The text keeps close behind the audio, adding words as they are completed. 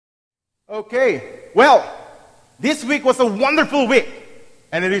Okay, well, this week was a wonderful week.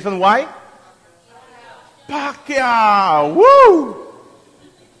 And the reason why? Pacquiao! Woo!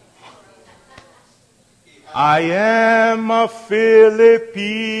 I am a Filipino.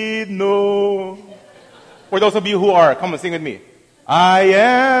 For those of you who are, come and sing with me. I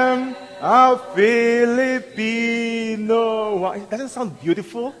am a Filipino. Wow, doesn't it sound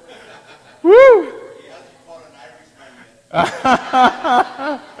beautiful? Woo!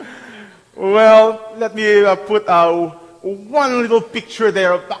 Well, let me put one little picture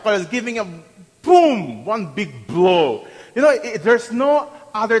there of Pacquiao giving a boom, one big blow. You know, there's no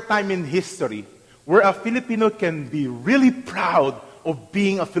other time in history where a Filipino can be really proud of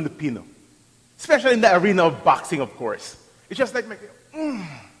being a Filipino. Especially in the arena of boxing, of course. It's just like,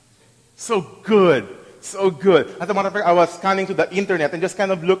 so good, so good. As a matter of fact, I was scanning to the internet and just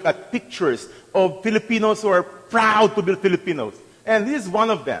kind of look at pictures of Filipinos who are proud to be Filipinos. And this is one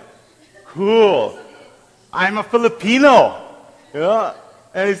of them. Cool. I'm a Filipino. Yeah.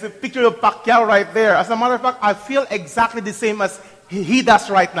 And it's a picture of Pacquiao right there. As a matter of fact, I feel exactly the same as he does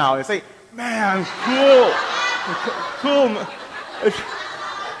right now. I say, man, cool. Cool.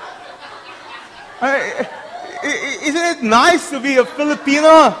 Isn't it nice to be a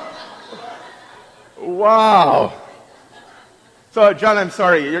Filipino? Wow. So, John, I'm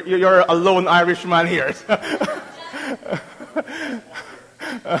sorry. You're a lone Irishman here.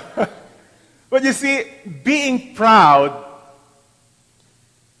 But you see, being proud,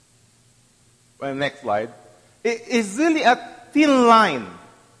 well, next slide, is really a thin line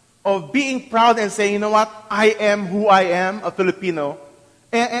of being proud and saying, you know what, I am who I am, a Filipino.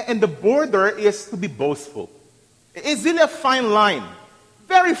 And the border is to be boastful. It's really a fine line,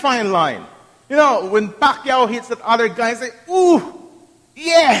 very fine line. You know, when Pacquiao hits that other guy, say, ooh,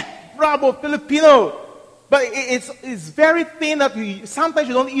 yeah, bravo, Filipino. But it's very thin that sometimes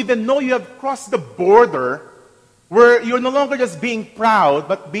you don't even know you have crossed the border where you're no longer just being proud,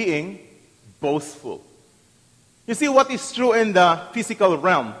 but being boastful. You see, what is true in the physical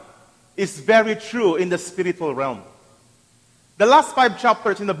realm is very true in the spiritual realm. The last 5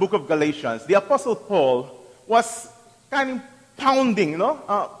 chapters in the book of Galatians, the Apostle Paul was kind of pounding,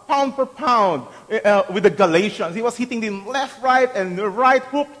 pound per pound with the Galatians. He was hitting them left, right, and right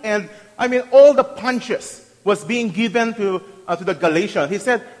hook, and I mean, all the punches was being given to the Galatians. He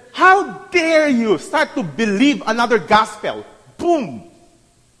said, how dare you start to believe another gospel? Boom!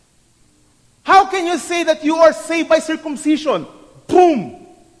 How can you say that you are saved by circumcision? Boom!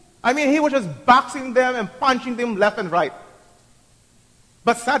 I mean, he was just boxing them and punching them left and right.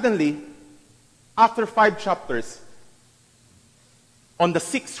 But suddenly, after 5 chapters, on the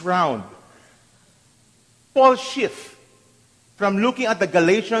 6th round, Paul shifted from looking at the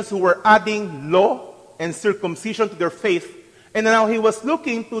Galatians who were adding law and circumcision to their faith, and now he was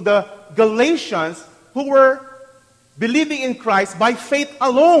looking to the Galatians who were believing in Christ by faith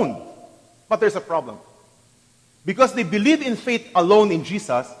alone. But there's a problem. Because they believe in faith alone in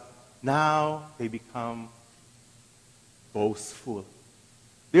Jesus, now they become boastful.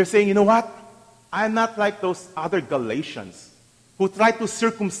 They're saying, you know what? I'm not like those other Galatians who try to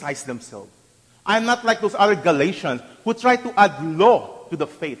circumcise themselves. I'm not like those other Galatians who try to add law to the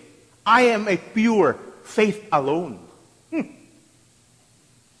faith. I am a pure faith alone.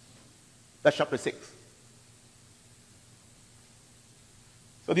 That's chapter 6.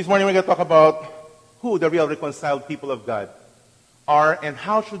 So this morning we're going to talk about who the real reconciled people of God are and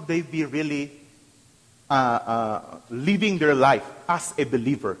how should they be really living their life as a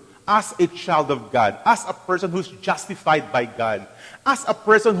believer, as a child of God, as a person who's justified by God, as a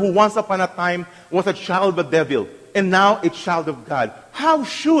person who once upon a time was a child of the devil and now a child of God. How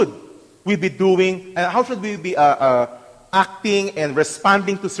should we be doing, and how should we be acting and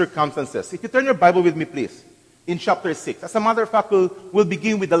responding to circumstances? If you turn your Bible with me, please, in chapter 6. As a matter of fact, we'll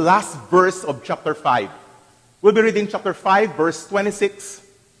begin with the last verse of chapter 5. We'll be reading chapter 5, verse 26,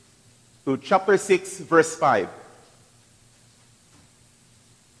 to chapter 6, verse 5.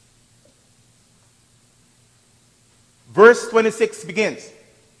 Verse 26 begins,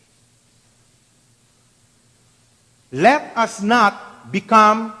 let us not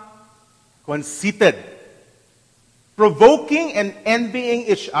become conceited, provoking and envying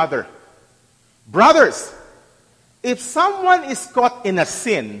each other. Brothers, if someone is caught in a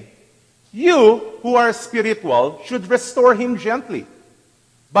sin, you who are spiritual should restore him gently.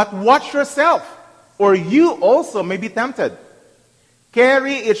 But watch yourself, or you also may be tempted.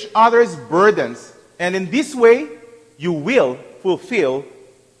 Carry each other's burdens, and in this way you will fulfill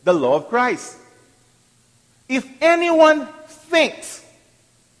the law of Christ. If anyone thinks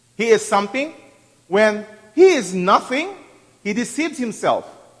he is something when he is nothing, he deceives himself.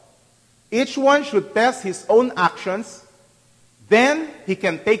 Each one should test his own actions. Then he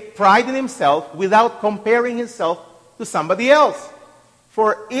can take pride in himself without comparing himself to somebody else.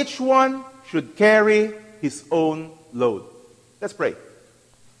 For each one should carry his own load. Let's pray.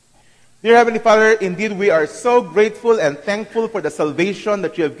 Dear Heavenly Father, indeed we are so grateful and thankful for the salvation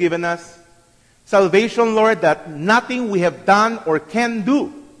that you have given us. Salvation, Lord, that nothing we have done or can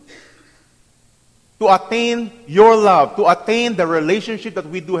do to attain your love, to attain the relationship that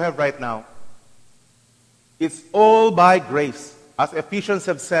we do have right now. It's all by grace. As Ephesians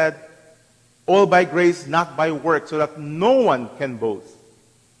have said, all by grace, not by work, so that no one can boast.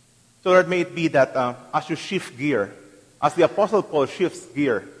 So Lord, may it be that as you shift gear, as the Apostle Paul shifts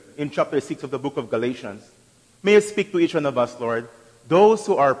gear in chapter 6 of the book of Galatians, may you speak to each one of us, Lord, those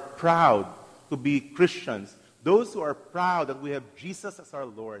who are proud to be Christians, those who are proud that we have Jesus as our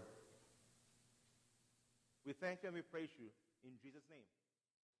Lord. We thank you and we praise you in Jesus' name.